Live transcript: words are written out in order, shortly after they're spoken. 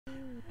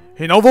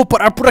E não vou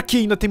parar por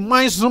aqui, ainda tem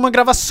mais uma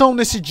gravação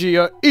nesse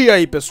dia. E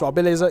aí, pessoal,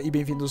 beleza? E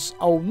bem-vindos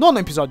ao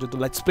 9º episódio do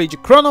Let's Play de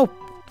Chrono.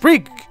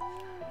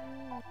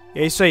 E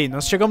é isso aí,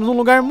 nós chegamos num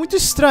lugar muito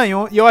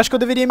estranho e eu acho que eu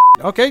deveria...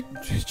 Ok,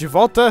 de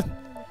volta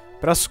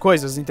para as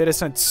coisas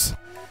interessantes.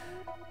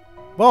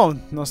 Bom,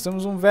 nós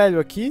temos um velho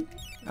aqui.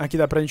 Aqui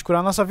dá pra gente curar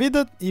a nossa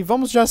vida. E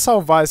vamos já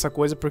salvar essa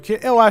coisa, porque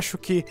eu acho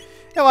que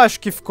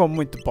ficou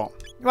muito bom.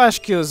 Eu acho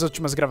que as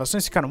últimas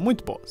gravações ficaram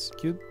muito boas.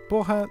 Que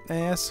porra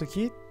é essa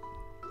aqui?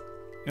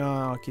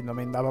 Ah, aqui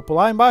também dá pra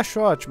pular embaixo,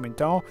 ótimo.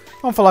 Então,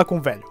 vamos falar com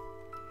o velho.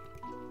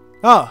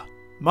 Ah,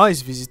 mais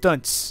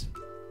visitantes.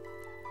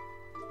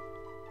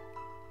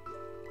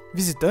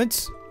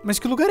 Visitantes? Mas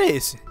que lugar é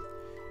esse?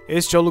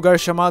 Este é o lugar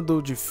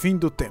chamado de Fim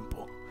do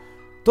Tempo.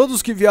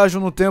 Todos que viajam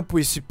no tempo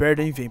e se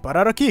perdem vêm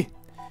parar aqui.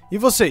 E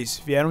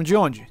vocês, vieram de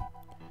onde?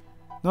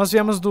 Nós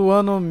viemos do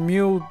ano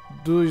 1000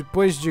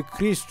 depois de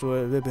Cristo.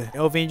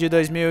 Eu vim de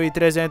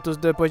 2300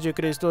 depois de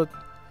Cristo.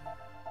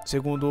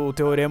 Segundo o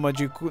teorema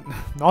de...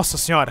 Nossa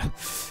senhora!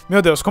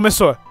 Meu Deus,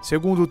 começou!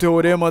 Segundo o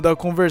teorema da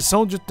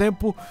conversão de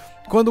tempo,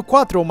 quando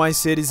 4 ou mais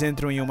seres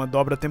entram em uma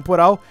dobra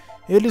temporal,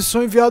 eles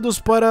são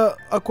enviados para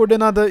a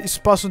coordenada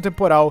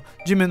espaço-temporal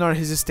de menor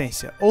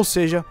resistência, ou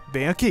seja,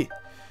 bem aqui.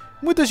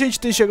 Muita gente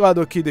tem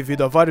chegado aqui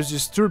devido a vários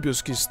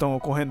distúrbios que estão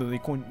ocorrendo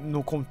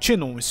no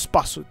Continuum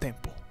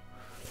Espaço-Tempo.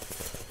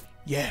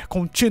 Yeah,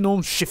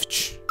 Continuum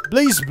Shift.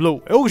 Blaze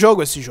Blue. Eu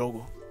jogo esse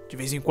jogo, de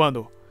vez em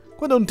quando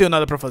eu não tenho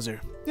nada pra fazer.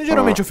 E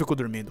geralmente eu fico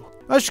dormindo.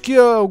 Acho que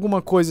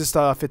alguma coisa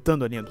está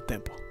afetando a linha do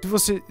tempo.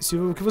 Se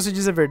o que você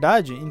diz é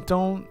verdade,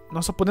 então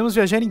nós só podemos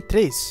viajar em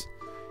 3.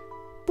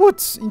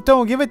 Putz, então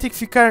alguém vai ter que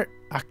ficar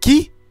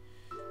aqui?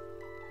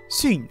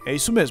 Sim, é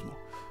isso mesmo.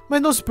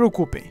 Mas não se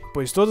preocupem,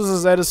 pois todas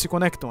as eras se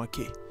conectam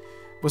aqui.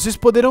 Vocês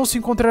poderão se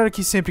encontrar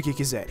aqui sempre que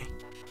quiserem.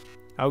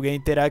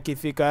 Alguém terá que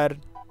ficar...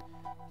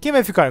 Quem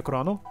vai ficar,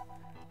 Crono?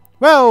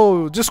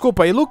 Well,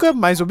 desculpa aí, Luca,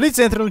 mas o Blitz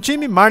entra no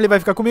time, Marley vai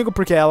ficar comigo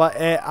porque ela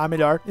é a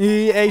melhor.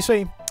 E é isso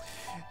aí.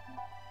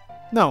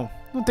 Não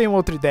tenho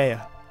outra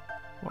ideia.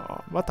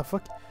 What the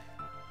fuck?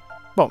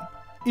 Bom,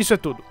 isso é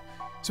tudo.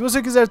 Se você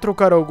quiser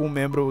trocar algum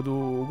membro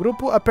do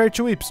grupo,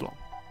 aperte o Y.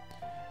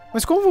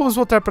 Mas como vamos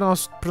voltar para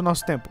o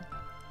nosso tempo?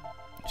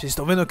 Vocês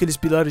estão vendo aqueles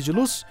pilares de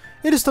luz?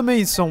 Eles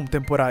também são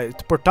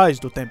portais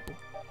do tempo.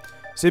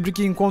 Sempre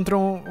que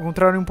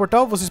encontrarem um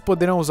portal, vocês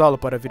poderão usá-lo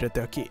para vir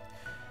até aqui.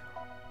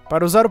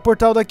 Para usar o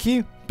portal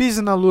daqui,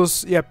 pise na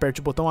luz e aperte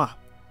o botão A.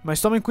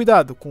 Mas tomem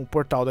cuidado com o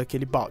portal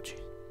daquele balde.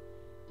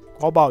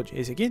 Qual balde?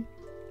 Esse aqui?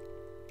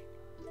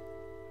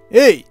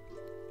 Ei!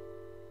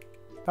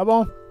 Tá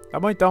bom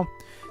então.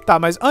 Tá,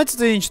 mas antes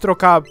da gente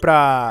trocar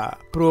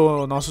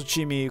pro nosso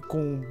time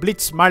com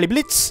Blitz, Marley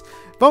Blitz,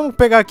 vamos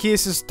pegar aqui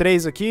esses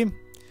 3 aqui.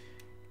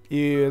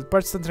 E a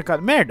parte está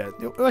trancada. Merda,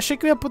 eu achei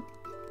que eu ia...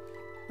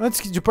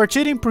 Antes de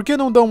partirem, por que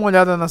não dão uma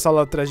olhada na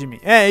sala atrás de mim?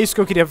 É isso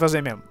que eu queria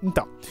fazer mesmo.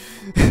 Então...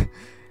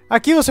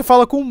 Aqui você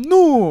fala com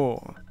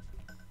Nu.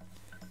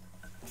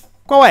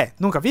 Qual é?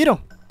 Nunca viram?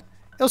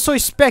 Eu sou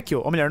Specchio.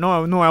 Ou melhor,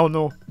 não é o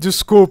Nu.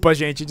 Desculpa,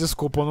 gente.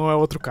 Desculpa, não é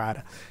outro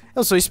cara.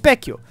 Eu sou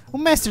Specchio, o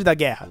mestre da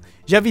guerra.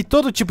 Já vi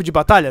todo tipo de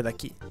batalha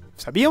daqui.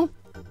 Sabiam?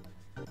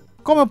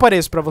 Como eu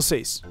pareço pra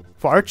vocês?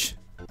 Forte?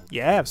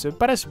 Yeah, você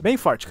parece bem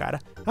forte, cara.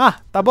 Ah,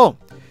 tá bom.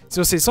 Se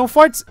vocês são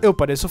fortes, eu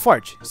pareço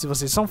forte. Se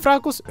vocês são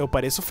fracos, eu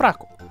pareço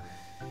fraco.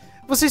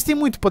 Vocês têm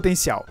muito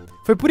potencial.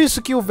 Foi por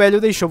isso que o velho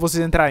deixou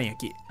vocês entrarem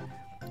aqui.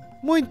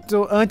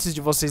 Muito antes de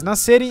vocês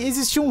nascerem,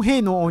 existia um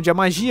reino onde a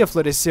magia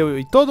floresceu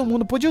e todo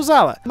mundo podia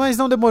usá-la. Mas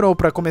não demorou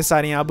para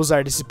começarem a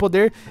abusar desse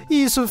poder,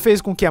 e isso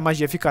fez com que a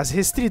magia ficasse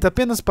restrita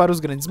apenas para os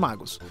grandes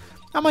magos.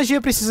 A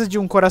magia precisa de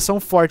um coração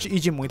forte e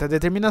de muita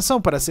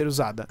determinação para ser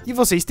usada. E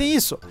vocês têm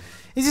isso.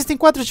 Existem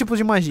 4 tipos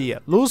de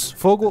magia: luz,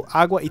 fogo,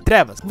 água e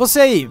trevas.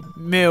 Você aí,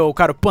 meu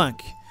caro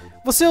punk,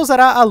 você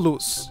usará a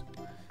luz.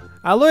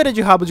 A loira de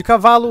rabo de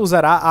cavalo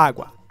usará a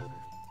água.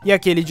 E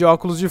aquele de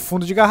óculos de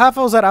fundo de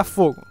garrafa usará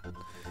fogo.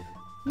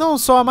 Não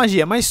só a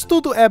magia, mas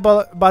tudo é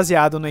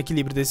baseado no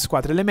equilíbrio desses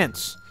 4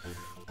 elementos.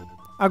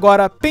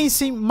 Agora,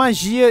 pensem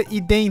magia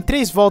e deem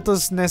 3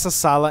 voltas nessa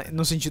sala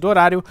no sentido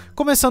horário,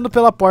 começando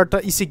pela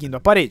porta e seguindo a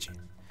parede.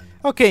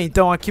 Ok,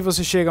 então aqui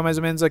você chega mais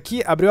ou menos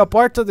aqui, abriu a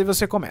porta, daí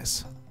você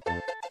começa.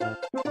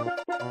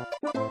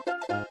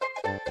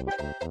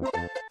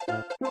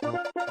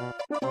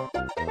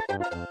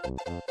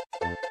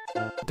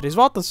 Três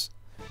voltas?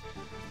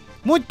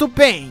 Muito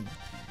bem!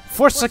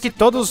 Força que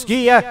todos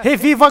guia,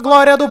 reviva a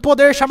glória do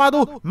poder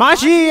chamado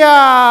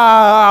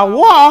magia!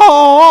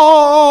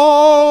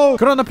 Uou!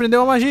 Crono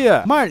aprendeu a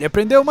magia, Marley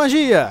aprendeu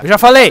magia. Eu já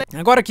falei!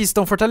 Agora que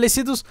estão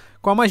fortalecidos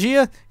com a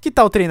magia, que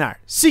tal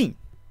treinar? Sim!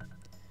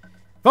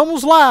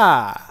 Vamos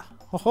lá!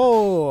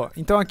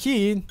 Então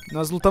aqui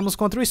nós lutamos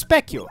contra o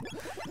Specchio.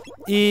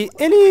 E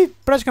ele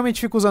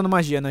praticamente fica usando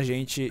magia na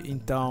gente,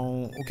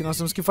 então o que nós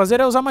temos que fazer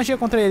é usar magia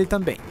contra ele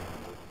também.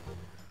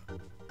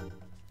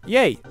 E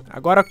aí,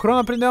 agora Crono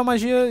aprendeu a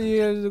magia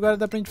e agora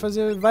dá pra gente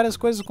fazer várias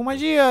coisas com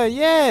magia.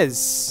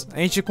 Yes!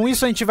 Com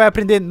isso a gente vai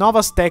aprender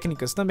novas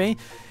técnicas também.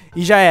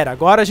 E já era,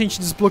 agora a gente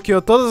desbloqueou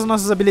todas as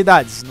nossas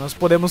habilidades. Nós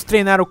podemos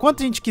treinar o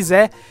quanto a gente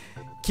quiser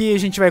que a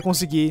gente vai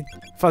conseguir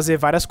fazer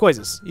várias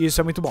coisas. E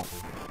isso é muito bom.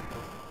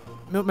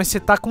 Meu, mas você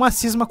tá com uma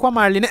cisma com a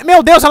Marley, né?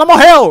 Meu Deus, ela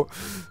morreu!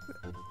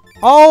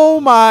 Oh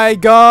my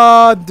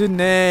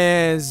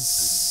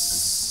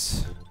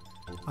goodness.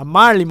 A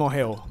Marley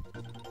morreu.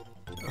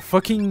 A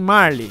fucking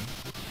Marley.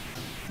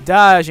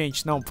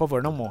 Gente, não, por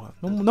favor, não morra.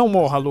 Não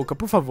morra, Luca,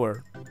 por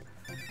favor.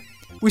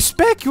 O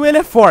Specchio, ele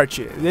é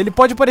forte. Ele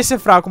pode parecer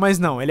fraco, mas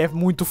não, ele é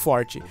muito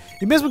forte.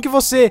 E mesmo que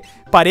você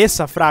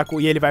pareça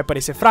fraco e ele vai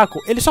parecer fraco,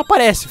 ele só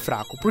parece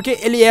fraco. Porque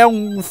ele é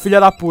um filho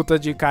da puta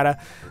de cara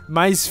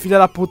mais filho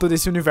da puta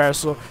desse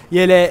universo. E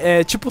ele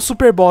é tipo o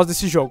super boss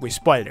desse jogo,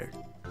 spoiler.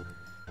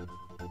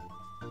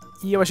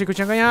 E eu achei que eu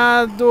tinha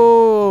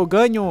ganhado.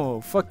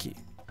 Ganho, fuck.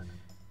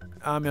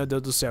 Ah, meu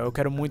Deus do céu, eu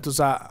quero muito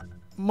usar...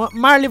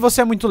 Marley,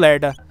 você é muito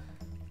lerda.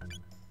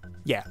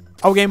 Yeah,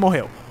 alguém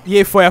morreu. E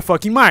aí foi a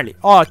fucking Marley.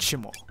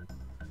 Ótimo.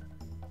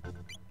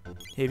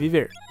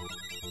 Reviver.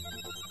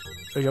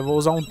 Eu já vou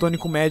usar um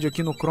tônico médio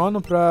aqui no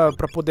Crono pra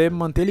poder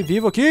manter ele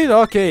vivo aqui.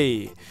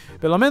 Ok.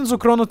 Pelo menos o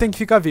Crono tem que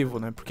ficar vivo,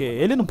 né? Porque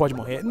ele não pode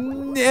morrer.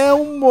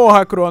 Não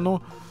morra,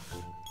 Crono.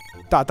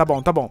 Tá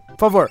bom, tá bom. Por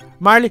favor,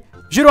 Marley,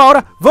 gira a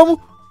aura. Vamos.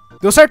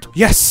 Deu certo?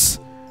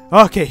 Yes.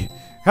 Ok.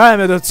 Ai,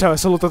 meu Deus do céu,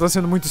 essa luta tá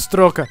sendo muito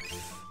estroca.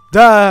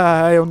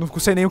 Eu não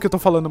sei nem o que eu tô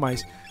falando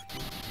mais.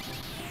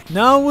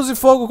 Não use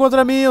fogo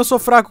contra mim, eu sou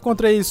fraco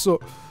contra isso.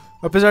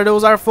 Apesar de eu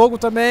usar fogo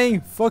também.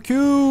 Fuck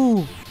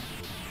you.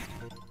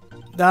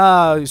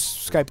 O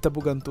Skype tá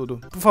bugando tudo.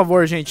 Por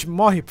favor, gente,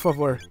 morre, por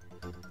favor.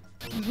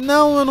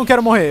 Não, eu não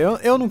quero morrer.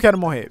 Eu não quero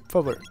morrer, por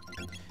favor.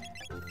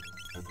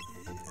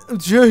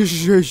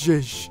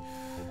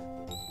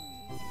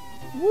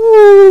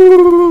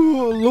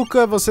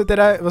 Luca,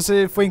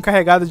 você foi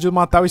encarregado de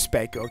matar o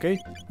Specchio, ok?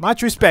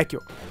 Mate o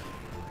Specchio.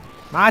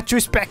 Mate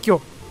o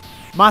Specchio.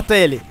 Mata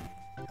ele.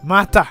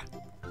 Mata.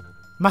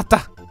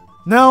 Mata.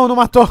 Não, não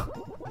matou.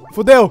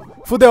 Fudeu.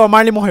 Fudeu, a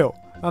Marley morreu.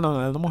 Ah,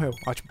 não, ela não morreu.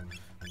 Ótimo.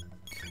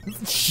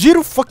 Gira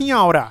o fucking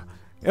aura.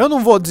 Eu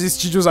não vou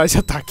desistir de usar esse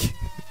ataque.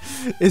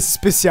 Esse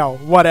especial.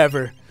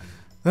 Whatever.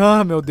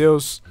 Ah, meu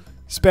Deus.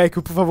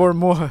 Specchio, por favor,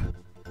 morra.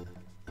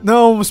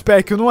 Não,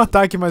 Specchio, não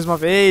ataque mais uma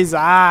vez.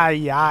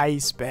 Ai,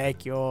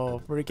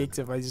 Specchio. Por que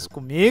você faz isso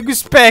comigo,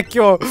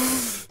 Specchio?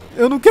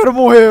 Eu não quero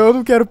morrer, eu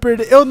não quero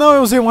perder. Eu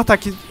usei um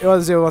ataque. Eu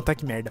usei um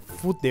ataque merda.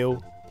 Fudeu.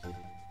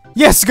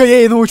 Yes,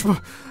 ganhei no último.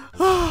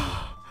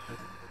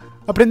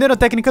 Aprenderam a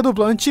técnica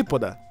dupla,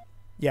 antípoda.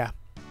 Yeah.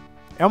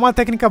 É uma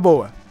técnica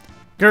boa.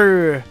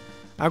 Grrr.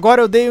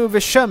 Agora eu dei o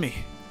vexame.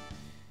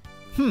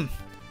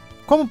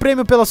 Como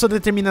prêmio pela sua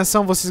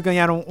determinação, vocês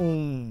ganharam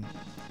um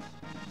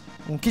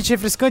kit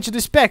refrescante do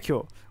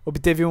Specchio.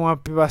 Obteve uma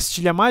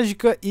pastilha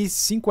mágica e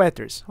 5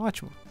 éteres.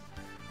 Ótimo.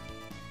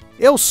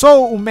 Eu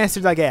sou o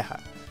mestre da guerra.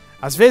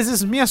 Às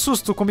vezes me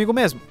assusto comigo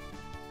mesmo.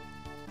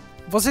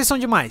 Vocês são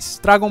demais.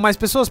 Tragam mais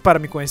pessoas para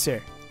me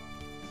conhecer.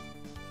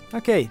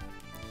 Ok.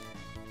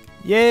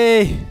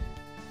 Yay!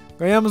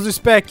 Ganhamos do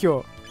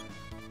Specchio.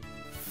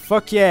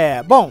 Fuck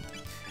yeah. Bom,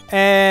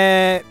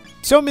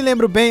 se eu me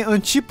lembro bem,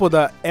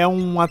 Antípoda é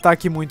um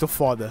ataque muito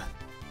foda.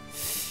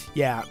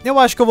 Yeah, eu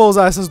acho que eu vou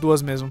usar essas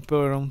duas mesmo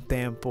por um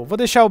tempo. Vou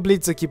deixar o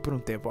Blitz aqui por um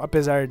tempo,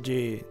 apesar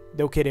de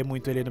eu querer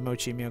muito ele no meu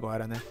time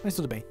agora, né? Mas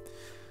tudo bem.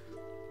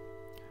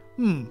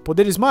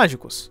 Poderes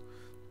mágicos?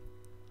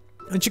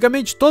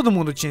 Antigamente todo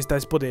mundo tinha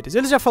tais poderes,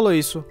 ele já falou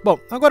isso. Bom,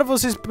 agora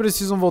vocês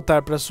precisam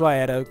voltar para sua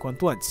era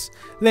quanto antes.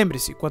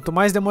 Lembre-se, quanto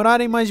mais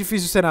demorarem, mais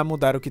difícil será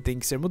mudar o que tem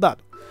que ser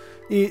mudado.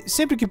 E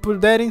sempre que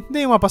puderem,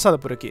 deem uma passada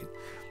por aqui.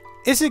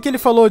 Esse que ele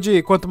falou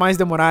de quanto mais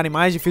demorarem,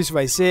 mais difícil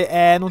vai ser,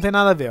 não tem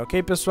nada a ver,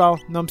 ok, pessoal?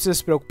 Não precisa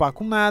se preocupar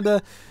com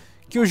nada,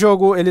 que o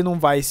jogo ele não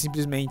vai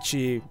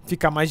simplesmente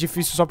ficar mais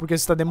difícil só porque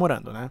você está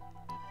demorando, né?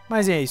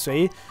 Mas é isso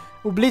aí.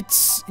 O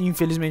Blitz,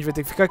 infelizmente, vai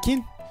ter que ficar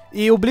aqui.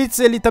 E o Blitz,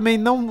 ele também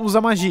não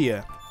usa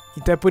magia.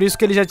 Então é por isso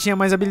que ele já tinha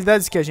mais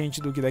habilidades que a gente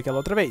do que daquela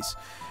outra vez.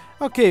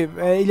 Ok,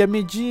 Ilha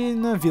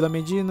Medina, Vila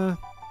Medina,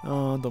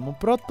 Domo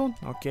Proton,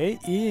 ok.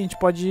 E a gente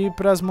pode ir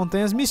para as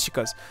Montanhas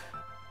Místicas.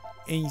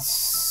 Em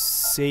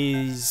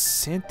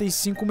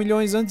 65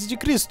 milhões antes de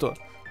Cristo.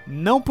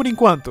 Não por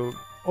enquanto.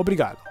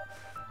 Obrigado.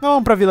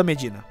 Vamos pra Vila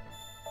Medina.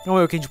 Vamos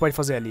ver o que a gente pode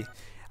fazer ali.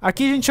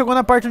 Aqui a gente chegou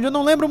na parte onde eu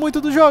não lembro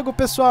muito do jogo,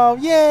 pessoal.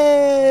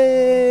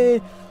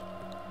 Yay!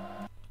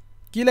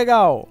 Que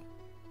legal.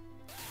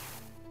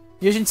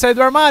 E a gente sai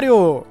do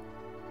armário.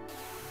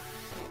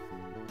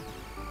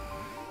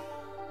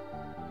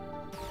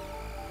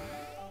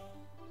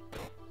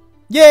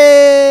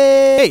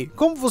 Yay!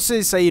 Como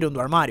vocês saíram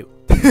do armário?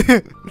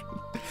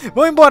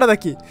 Vamos embora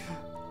daqui.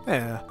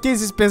 Quem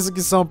vocês pensam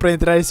que são pra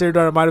entrar e sair do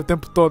armário o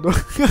tempo todo?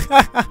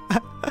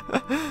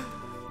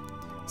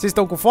 Vocês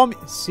estão com fome?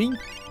 Sim.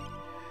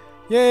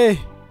 Yay!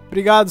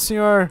 Obrigado,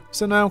 senhor.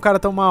 Você não é um cara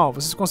tão mau.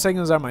 Vocês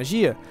conseguem usar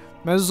magia?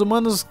 Mas os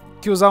humanos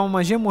que usavam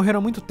magia morreram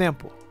há muito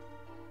tempo.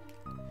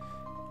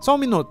 Só um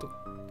minuto.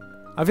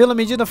 A Vila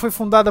Medina foi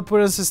fundada por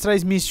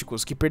ancestrais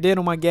místicos que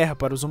perderam uma guerra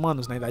para os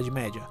humanos na Idade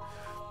Média.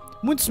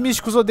 Muitos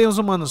místicos odeiam os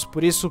humanos,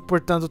 por isso,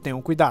 portanto,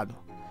 tenham cuidado.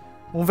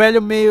 Um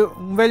velho meio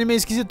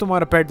esquisito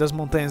mora perto das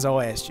montanhas a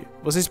oeste.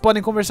 Vocês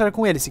podem conversar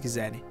com ele se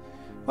quiserem.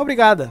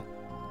 Obrigada.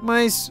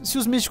 Mas se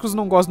os místicos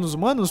não gostam dos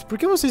humanos, por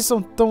que vocês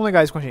são tão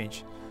legais com a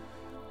gente?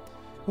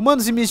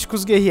 Humanos e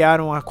místicos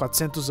guerrearam há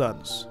 400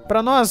 anos.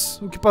 Para nós,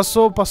 o que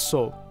passou,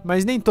 passou.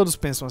 Mas nem todos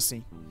pensam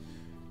assim.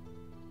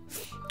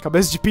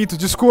 Cabeça de pinto,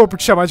 desculpa por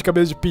te chamar de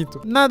cabeça de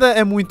pinto. Nada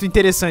é muito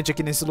interessante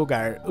aqui nesse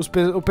lugar.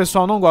 O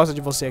pessoal não gosta de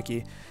você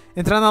aqui.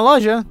 Entrar na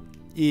loja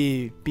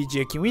e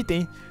pedir aqui um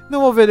item, não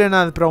vou vender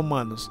nada para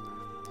humanos.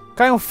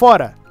 Caiam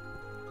fora.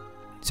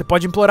 Você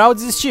pode implorar ou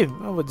desistir.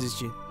 Eu vou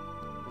desistir.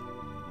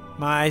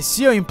 Mas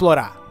se eu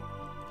implorar...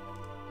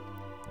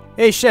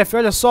 Ei, chefe,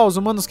 olha só, os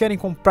humanos querem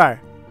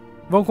comprar.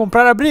 Vão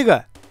comprar a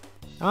briga?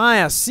 Ah,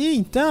 é assim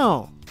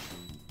então?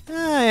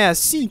 Ah, é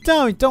assim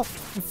então? Então,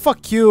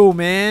 fuck you,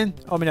 man.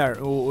 Ou melhor,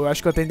 eu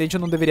acho que o atendente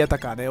eu não deveria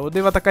atacar, né? Eu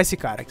devo atacar esse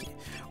cara aqui.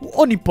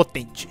 O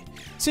onipotente.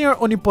 Senhor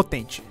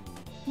onipotente,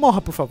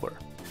 morra, por favor.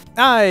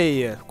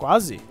 Ai,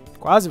 quase.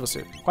 Quase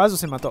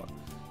você matou.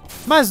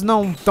 Mas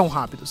não tão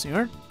rápido,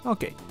 senhor.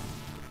 Ok.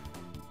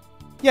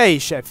 E aí,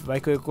 chefe? Vai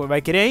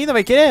querer ainda?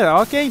 Vai querer?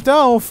 Ok,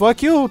 então,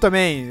 fuck you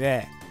também.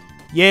 É.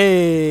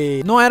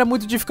 Yay! Não era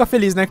muito de ficar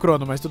feliz, né,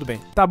 Crono? Mas tudo bem.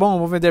 Tá bom, eu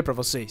vou vender pra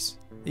vocês.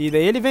 E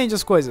daí ele vende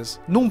as coisas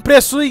num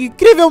preço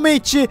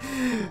incrivelmente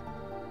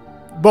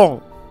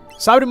bom.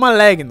 Sabe,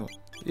 maligno.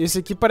 Esse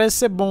aqui parece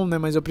ser bom, né?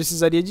 Mas eu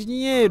precisaria de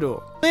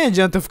dinheiro. Nem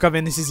adianta eu ficar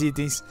vendo esses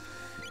itens.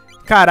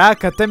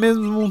 Caraca, até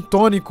mesmo um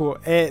tônico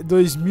é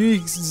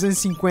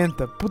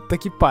 2.250. Puta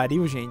que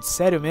pariu, gente.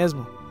 Sério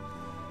mesmo?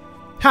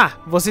 Ha!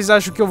 Vocês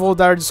acham que eu vou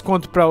dar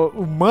desconto pra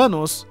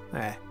humanos?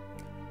 É.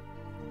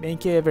 Bem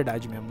que é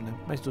verdade mesmo, né?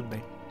 Mas tudo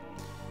bem.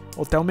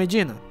 Hotel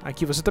Medina.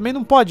 Aqui você também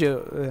não pode...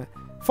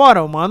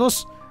 Fora,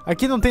 humanos.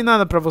 Aqui não tem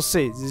nada pra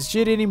vocês.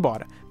 Desistir e ir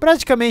embora.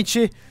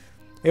 Praticamente,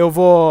 eu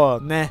vou,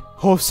 né,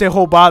 ser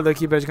roubado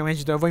aqui,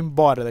 praticamente. Então eu vou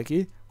embora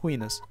daqui.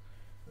 Ruínas.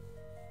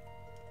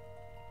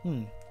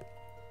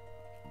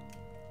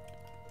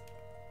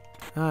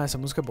 Ah, essa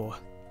música é boa.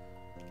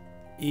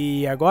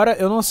 E agora,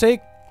 eu não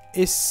sei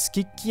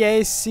que é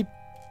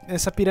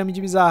essa pirâmide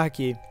bizarra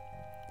aqui.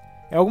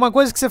 É alguma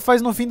coisa que você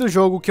faz no fim do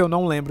jogo que eu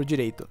não lembro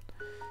direito.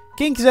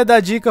 Quem quiser dar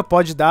dica,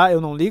 pode dar,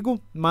 eu não ligo.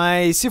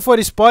 Mas se for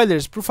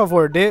spoilers, por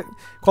favor,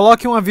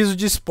 coloque um aviso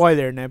de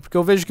spoiler, né? Porque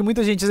eu vejo que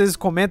muita gente às vezes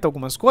comenta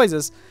algumas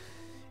coisas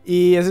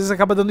e às vezes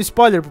acaba dando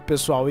spoiler pro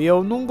pessoal. E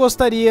eu não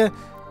gostaria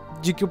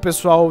de que o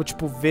pessoal,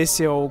 tipo,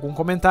 visse algum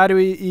comentário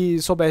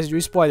e soubesse de um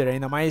spoiler.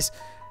 Ainda mais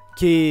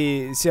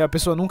que se a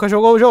pessoa nunca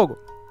jogou o jogo.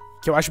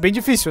 Que eu acho bem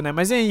difícil, né?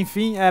 Mas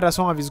enfim, era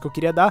só um aviso que eu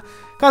queria dar.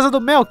 Casa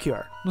do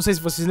Melchior. Não sei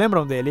se vocês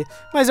lembram dele,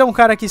 mas é um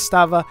cara que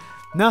estava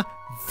na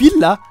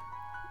vila...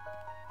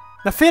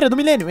 Na feira do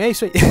milênio, é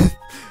isso aí.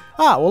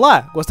 Ah,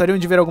 olá. Gostariam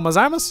de ver algumas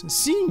armas?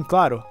 Sim,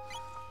 claro.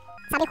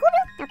 Sabe rubro,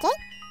 ok.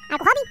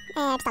 Arco Robin,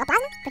 pistola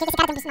plasma. Por que esse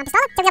cara tem uma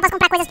pistola? Se eu já posso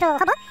comprar coisas pro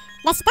robô.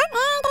 Desse titã,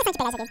 é interessante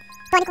pegar isso aqui.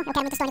 Tônico, eu quero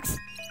muitos tônicos.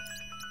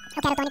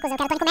 Eu quero tônico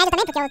médio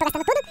também, porque eu tô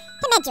gastando tudo.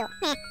 Remédio,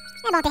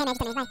 é bom ter remédio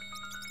também, vai.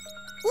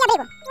 E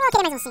abrigo, vou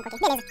querer mais uns 5 aqui,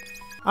 beleza.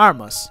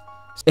 Armas.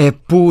 É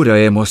pura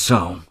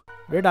emoção.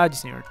 Verdade,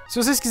 senhor.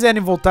 Se vocês quiserem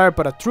voltar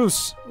para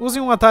Truce,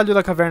 usem um atalho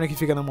da caverna que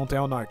fica na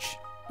montanha ao norte.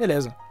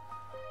 Beleza.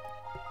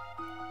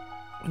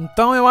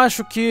 Então eu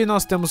acho que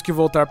nós temos que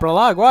voltar pra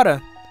lá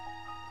agora.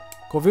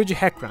 Covil de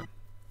Hekran.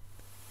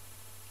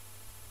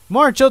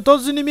 Morte a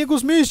todos os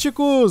inimigos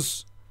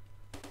místicos!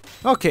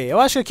 Ok,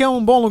 eu acho que aqui é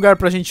um bom lugar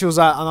pra gente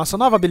usar a nossa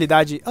nova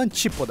habilidade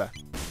Antípoda.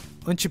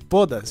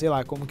 Antípoda, sei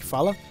lá como que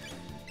fala.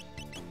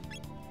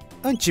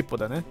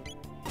 Antípoda, né?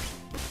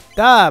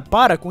 Tá,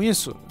 para com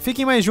isso.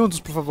 Fiquem mais juntos,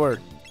 por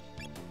favor.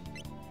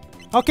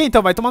 Ok,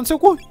 então vai tomar no seu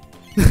cu.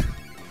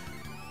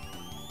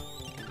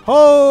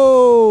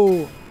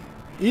 Oh!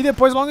 E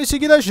depois logo em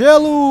seguida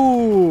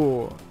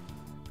gelo.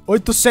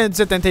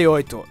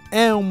 878.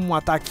 É um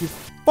ataque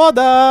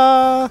foda.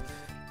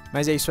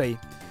 Mas é isso aí.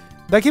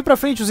 Daqui pra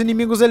frente os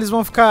inimigos eles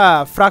vão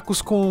ficar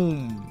fracos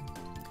com...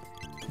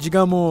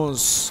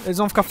 Digamos... Eles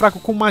vão ficar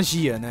fracos com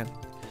magia, né?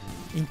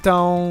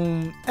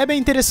 Então... É bem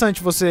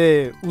interessante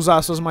você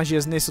usar suas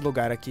magias nesse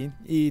lugar aqui.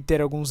 E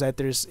ter alguns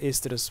éteres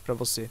extras pra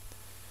você.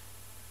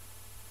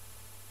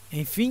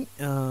 Enfim,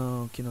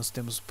 o que nós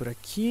temos por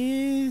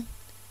aqui...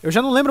 Eu já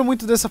não lembro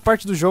muito dessa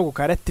parte do jogo,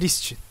 cara. É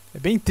triste. É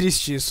bem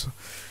triste isso.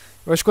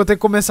 Eu acho que eu vou ter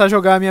que começar a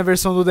jogar a minha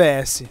versão do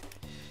DS.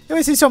 Eu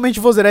essencialmente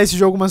vou zerar esse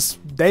jogo umas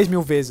 10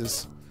 mil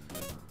vezes.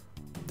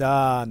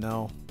 Dá,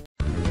 não.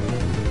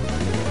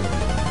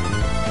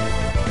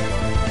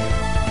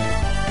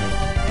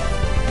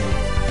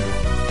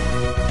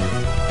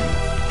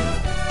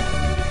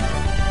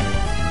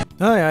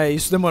 Ai, ai,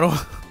 isso demorou.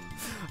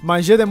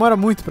 Magia demora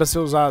muito pra ser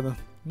usada.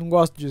 Não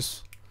gosto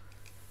disso.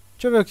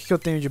 Deixa eu ver o que eu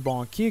tenho de bom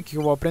aqui, o que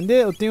eu vou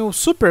aprender. Eu tenho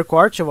super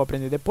corte, eu vou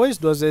aprender depois,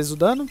 2 vezes o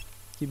dano.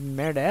 Que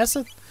merda é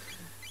essa?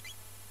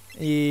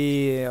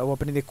 E eu vou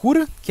aprender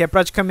cura, que é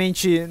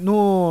praticamente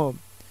no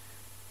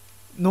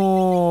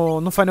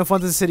Final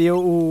Fantasy seria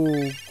o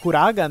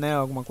Kuraga, né,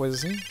 alguma coisa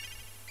assim.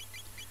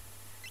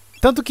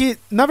 Tanto que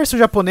na versão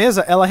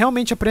japonesa ela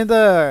realmente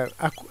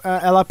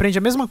ela aprende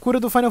a mesma cura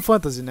do Final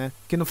Fantasy, né?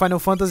 Que no Final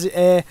Fantasy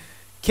é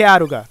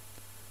Kearuga.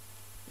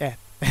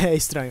 É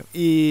estranho.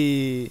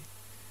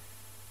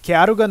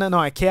 Kearuga, né?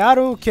 Não, é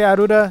Kearu,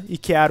 Kearura e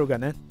Kearuga,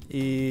 né?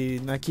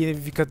 E aqui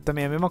fica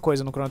também a mesma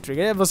coisa no Chrono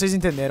Trigger. Vocês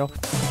entenderam.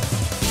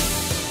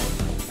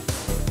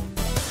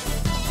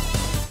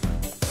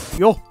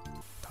 Yo!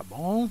 Tá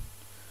bom.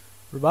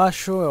 Por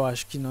baixo, eu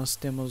acho que nós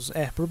temos...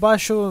 por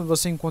baixo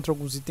você encontra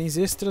alguns itens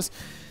extras.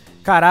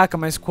 Caraca,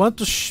 mas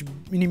quantos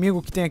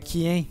inimigos que tem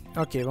aqui, hein?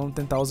 Ok, vamos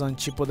tentar usar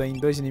antípoda em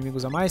 2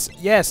 inimigos a mais.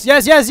 Yes,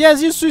 yes, yes,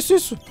 yes!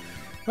 Isso!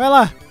 Vai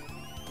lá!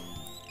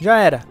 Já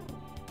era.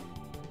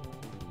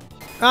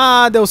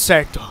 Ah, deu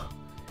certo!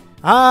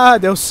 Ah,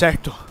 deu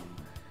certo!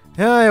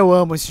 Ah, eu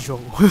amo esse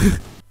jogo.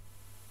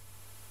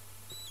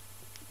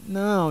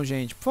 Não,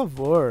 gente, por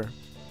favor.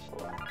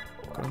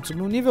 Crono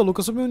subiu um nível,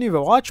 Lucas subiu um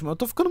nível. Ótimo, eu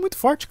tô ficando muito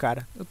forte,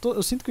 cara.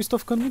 Eu sinto que eu estou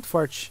ficando muito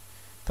forte.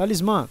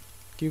 Talismã.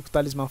 O que o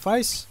talismã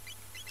faz?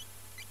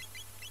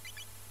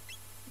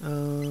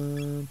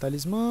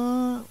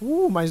 Talismã...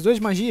 mais 2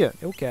 de magia.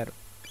 Eu quero.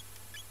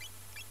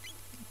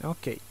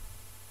 Ok.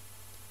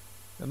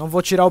 Eu não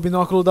vou tirar o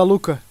binóculo da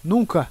Luca.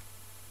 Nunca.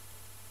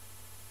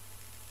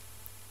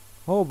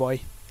 Oh, boy.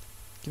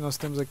 O que nós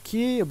temos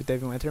aqui?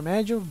 Obteve um éter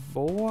médio.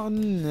 Boa.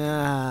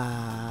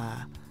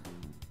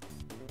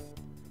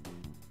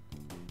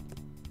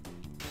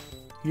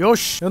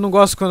 Yosh! Eu não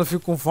gosto quando eu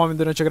fico com fome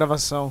durante a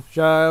gravação.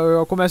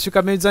 Eu começo a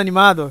ficar meio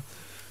desanimado.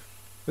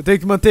 Eu tenho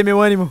que manter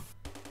meu ânimo.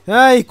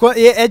 Ai,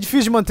 é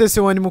difícil de manter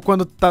seu ânimo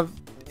quando tá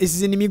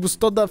esses inimigos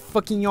toda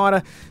fucking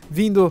hora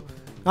vindo.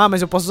 Ah,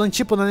 mas eu posso usar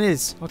antípoda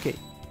neles.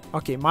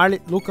 Ok, Marley,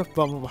 Luca,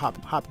 vamos,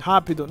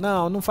 rápido.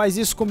 Não faz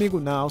isso comigo.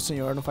 Não,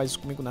 senhor, não faz isso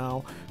comigo,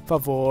 não.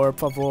 Por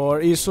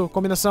favor. Isso,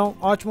 combinação,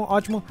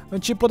 ótimo.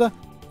 Antípoda,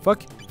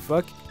 fuck.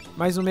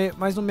 Mais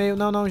no meio.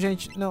 Não,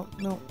 gente. Não,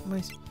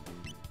 mas...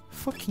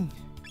 Fucking...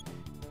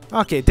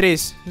 Ok,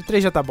 3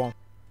 já tá bom.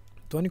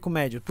 Tônico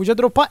médio. Podia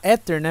dropar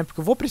éter, né? Porque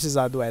eu vou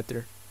precisar do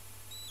éter.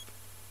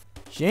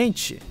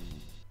 Gente.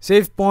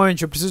 Save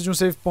point, eu preciso de um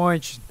save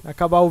point.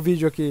 Acabar o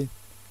vídeo aqui.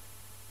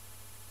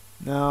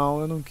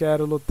 Não, eu não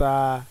quero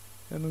lutar.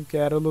 Eu não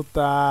quero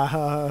lutar.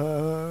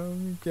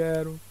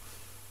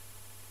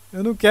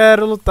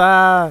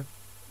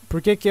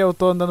 Por que eu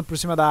tô andando por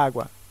cima da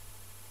água?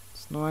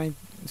 Isso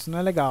não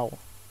é legal.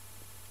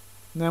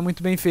 Não é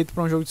muito bem feito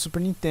pra um jogo de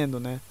Super Nintendo,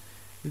 né?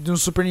 De um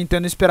Super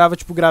Nintendo eu esperava,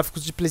 tipo,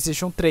 gráficos de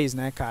PlayStation 3,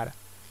 né, cara?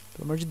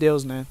 Pelo amor de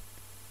Deus, né?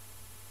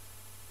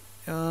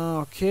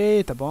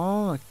 Ok, tá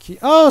bom. Aqui.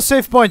 Oh,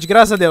 save point,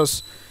 graças a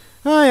Deus.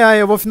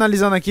 Ai, eu vou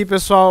finalizando aqui,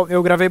 pessoal.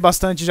 Eu gravei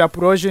bastante já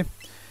por hoje.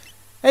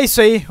 É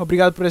isso aí,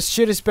 obrigado por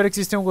assistir, espero que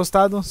vocês tenham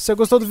gostado. Se você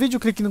gostou do vídeo,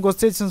 clique no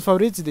gostei, de seus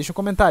favoritos e deixe um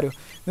comentário.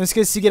 Não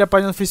esqueça de seguir a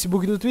página no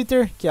Facebook e do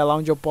Twitter, que é lá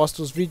onde eu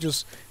posto os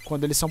vídeos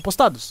quando eles são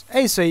postados.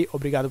 É isso aí,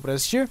 obrigado por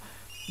assistir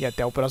e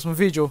até o próximo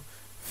vídeo.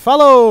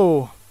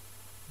 Falou!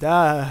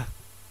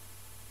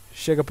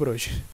 Chega por hoje.